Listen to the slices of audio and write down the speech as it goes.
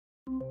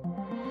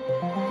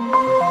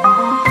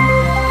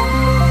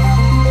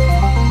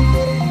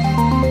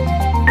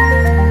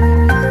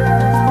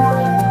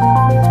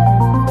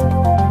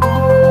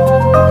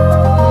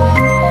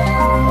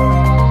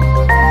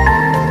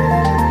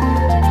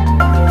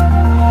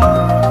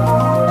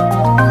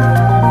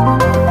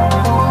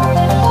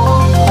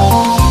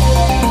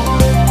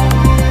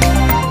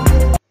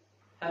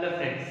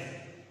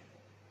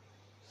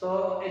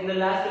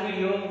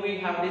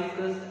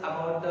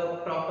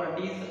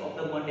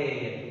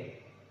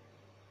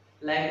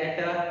like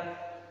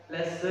that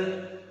plus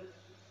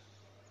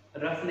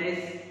roughness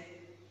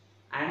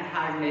and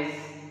hardness,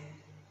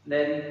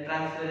 then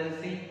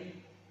transparency,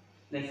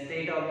 the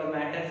state of the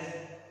matters,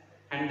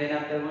 and then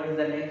afterwards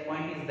the next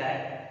point is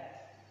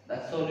that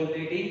the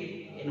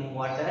solubility in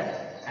water,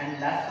 and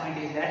last point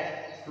is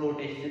that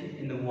floatation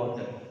in the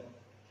water.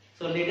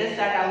 So let us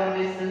start our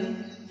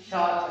lesson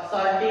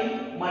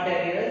sorting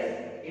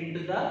materials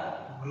into the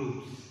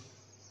groups.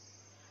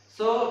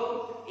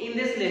 So in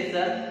this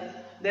lesson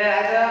there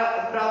are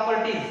the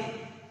properties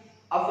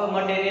of a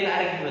material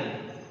are given.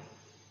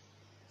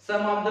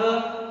 Some of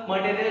the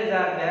materials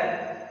are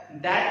there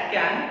that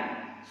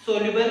can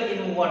soluble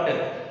in water.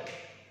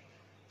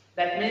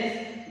 That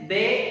means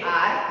they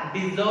are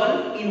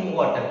dissolved in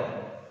water.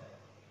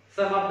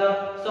 Some of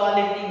the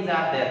solid things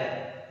are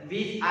there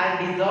which are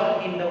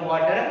dissolved in the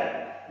water,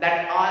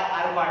 that all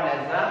are called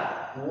as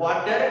the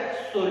water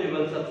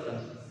soluble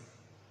substances.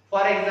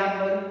 For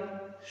example,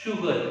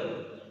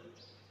 sugar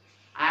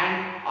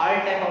and all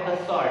type of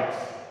the salts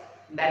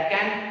that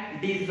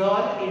can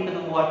dissolve into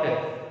the water.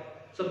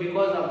 So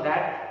because of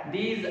that,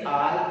 these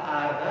all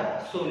are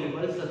the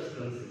soluble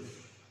substances.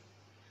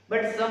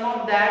 But some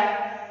of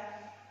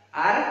that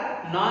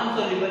are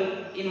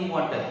non-soluble in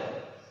water.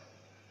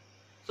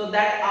 So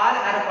that all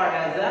are called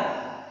as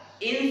the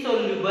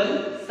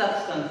insoluble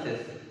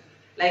substances,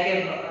 like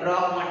a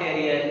rock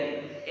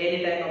material,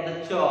 any type of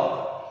the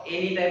chalk,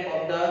 any type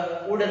of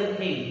the wooden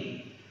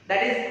thing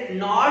that is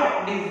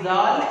not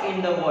dissolved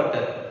in the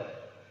water.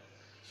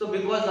 So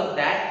because of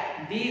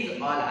that, these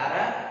all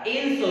are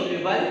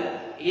insoluble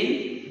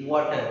in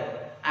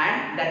water,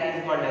 and that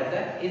is called as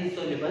the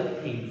insoluble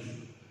things.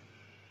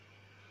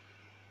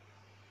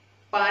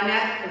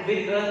 पाण्यात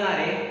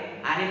विरघळणारे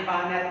आणि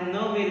पाण्यात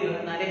न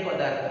विरघळणारे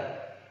पदार्थ,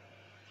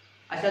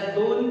 अशा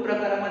दोन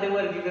प्रकारामध्ये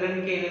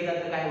वर्गीकरण केले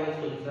जाते काही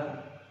वस्तूंचा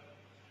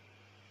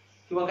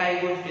किंवा काही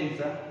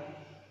गोष्टींचा.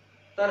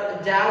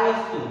 तर ज्या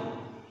वस्तू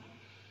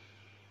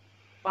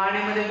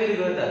पाण्यामध्ये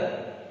विरघळतात,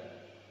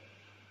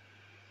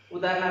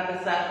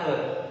 उदाहरणार्थ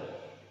साखर,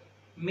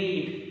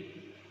 मीठ,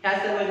 ह्या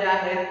सर्व ज्या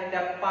आहेत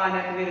त्या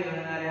पाण्यात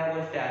विरघळणाऱ्या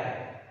गोष्टी आहेत,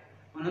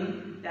 म्हणून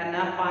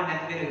त्यांना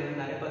पाण्यात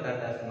विरघळणारे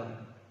पदार्थ असं म्हणतात.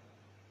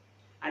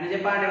 आणि जे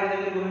पाण्यामध्ये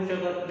विरघळू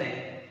शकत नाही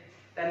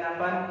त्यांना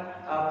आपण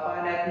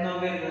पाण्यात न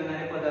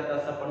विरघळणारे पदार्थ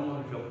असं आपण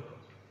म्हणू शकतो.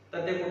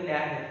 तर ते कुठले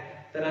आहेत?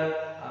 तर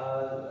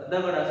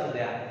दगड असू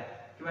द्या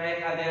किंवा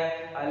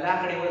एखाद्या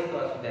लाकडी वस्तू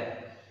असू द्या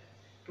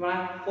किंवा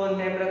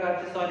कोणत्याही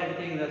प्रकारचे सॉलिड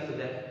थिंग्स असू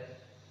द्या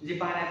जी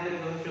पाण्यात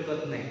विरघळू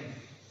शकत नाही.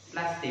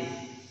 प्लास्टिक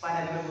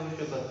पाण्यात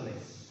विरघळू शकत नाही.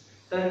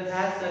 तर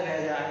ह्या सगळ्या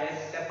ज्या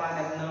आहेत त्या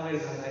पाण्यात न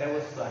विरघळणाऱ्या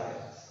वस्तू आहेत.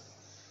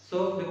 So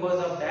because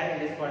of that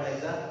it is called as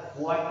the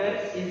water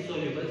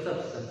insoluble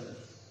substances.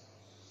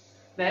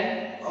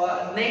 Then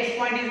next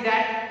point is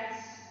that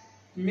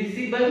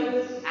miscible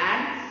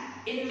and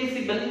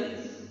immiscible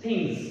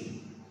things.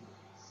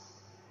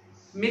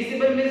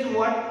 Miscible means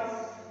what?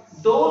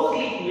 Those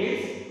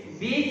liquids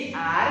which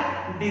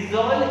are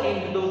dissolved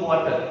into the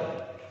water,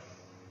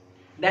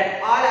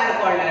 that all are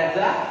called as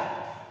the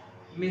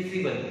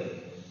miscible.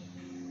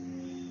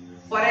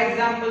 For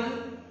example,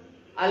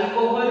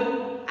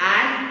 alcohol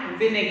and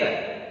vinegar.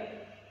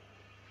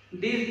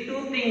 These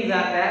two things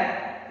are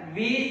there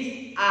which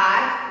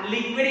are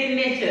liquid in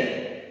nature,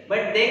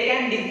 but they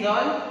can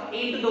dissolve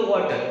into the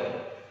water.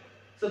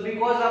 So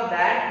because of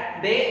that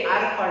they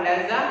are called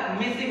as the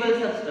miscible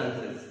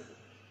substances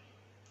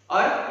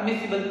or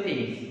miscible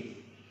things.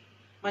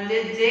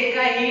 म्हणजे जे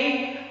काही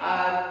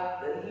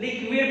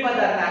liquid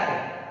पदार्थ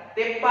आहेत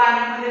ते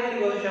पाण्यामध्ये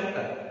विरघळू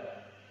शकतात,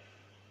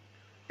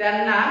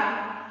 त्यांना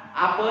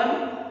आपण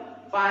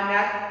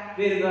पाण्यात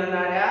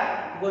विरघळणाऱ्या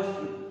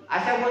गोष्टी,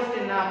 अशा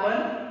गोष्टींना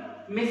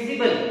आपण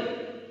मिसिबल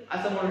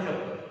असं म्हणू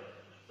शकतो.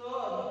 So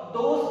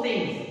those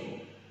things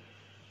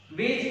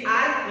which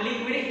are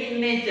liquid in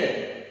nature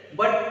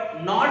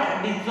but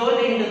not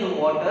dissolved into the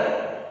water,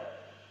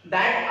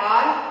 that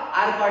all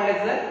are called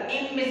as the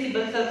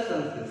immiscible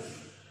substances.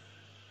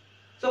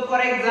 So for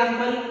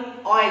example,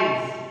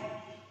 oils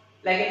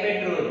like a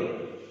petrol,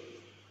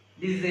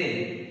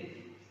 diesel,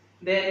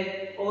 then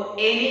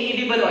any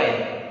edible oil,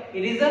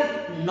 it is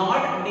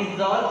not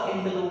dissolved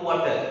into the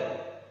water,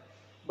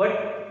 but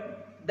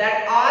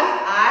that all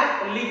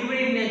are liquid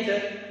in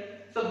nature.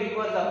 So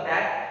because of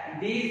that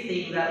these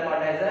things are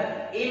called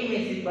as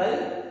immiscible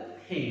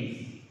things.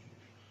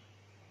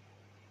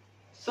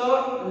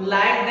 So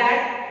like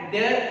that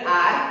there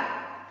are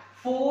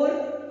four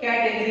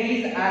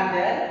categories are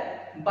there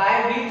by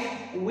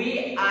which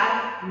we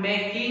are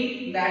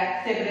making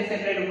that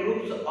separate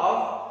groups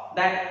of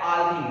that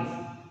all things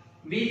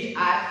which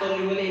are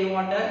soluble in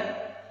water,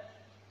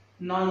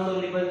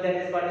 non-soluble, that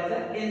is called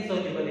as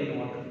insoluble in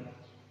water,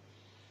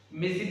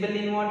 miscible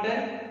in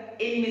water,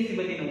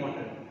 immiscible in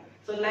water.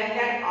 So like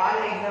that all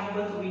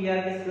examples we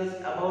are discussed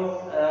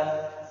about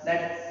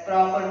that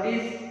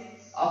properties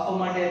of a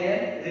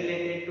material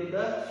related to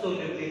the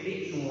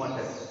solubility in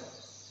water.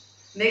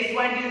 Next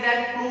point is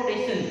that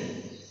floatation.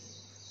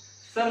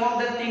 Some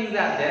of the things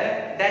are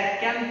there that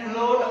can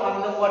float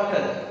on the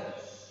water.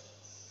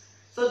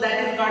 So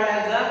that is called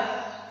as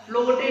the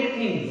floated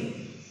things.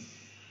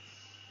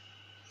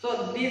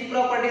 So these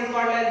properties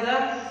called as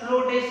the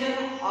flotation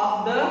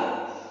of the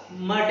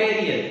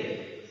material.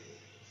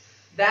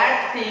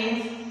 That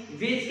things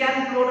which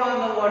can float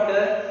on the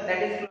water,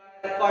 that is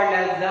called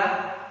as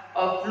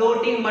the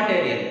floating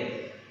material,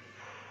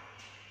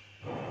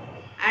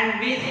 and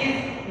which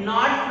is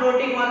not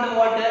floating on the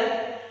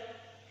water,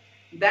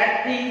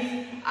 that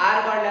things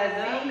are called as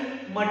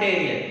the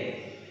material.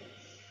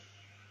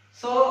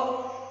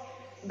 So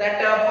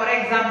that for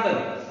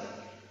example,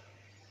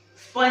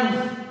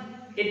 sponge,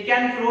 it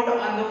can float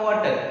on the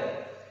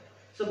water,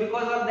 so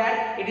because of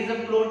that it is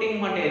a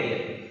floating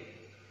material.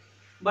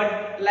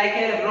 But like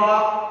a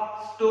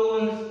rock,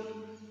 stones,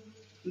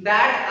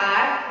 that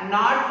are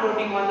not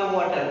floating on the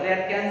water,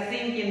 that can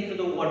sink into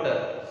the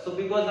water, so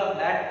because of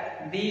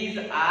that these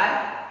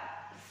are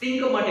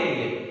sink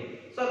material.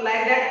 So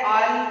like that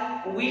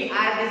all we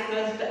are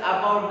discussed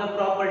about the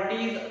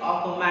properties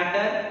of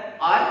matter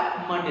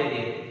or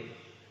material.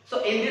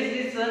 So in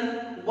this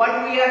lesson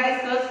what we are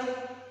discussed,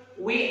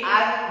 we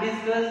are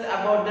discussed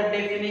about the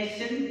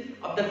definition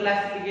of the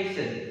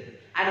classification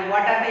and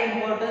what are the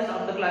importance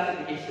of the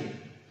classification.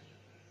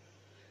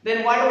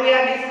 Then what we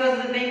are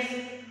discussed next,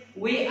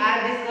 we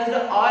are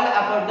discussed all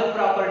about the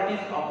properties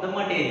of the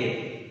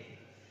material.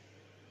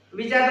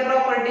 Which are the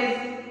properties?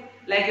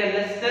 Like a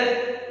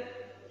luster,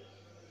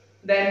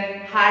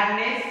 then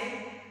hardness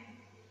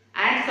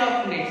and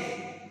softness,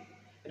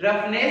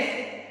 roughness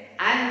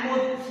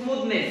and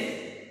smoothness.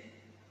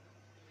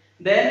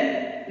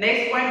 Then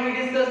next point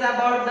we discussed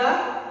about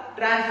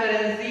the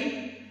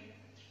transparency,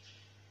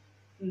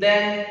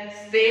 then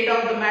state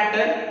of the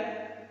matter.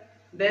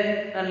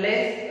 Then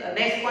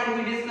next point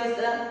we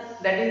discussed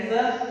that is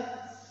the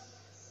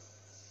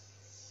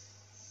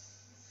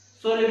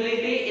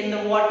solubility in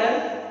the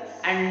water,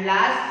 and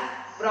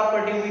last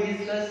property we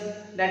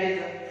discussed, that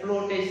is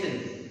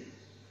flotation.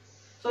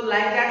 So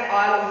like that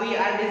all we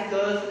are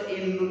discussed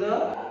into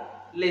the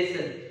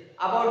lesson.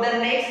 About the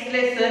next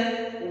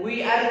lesson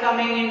we are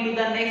coming into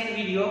the next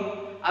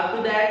video. Up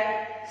to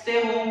that,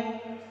 stay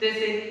home, stay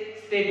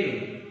safe, stay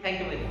tuned. Thank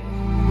you very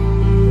much.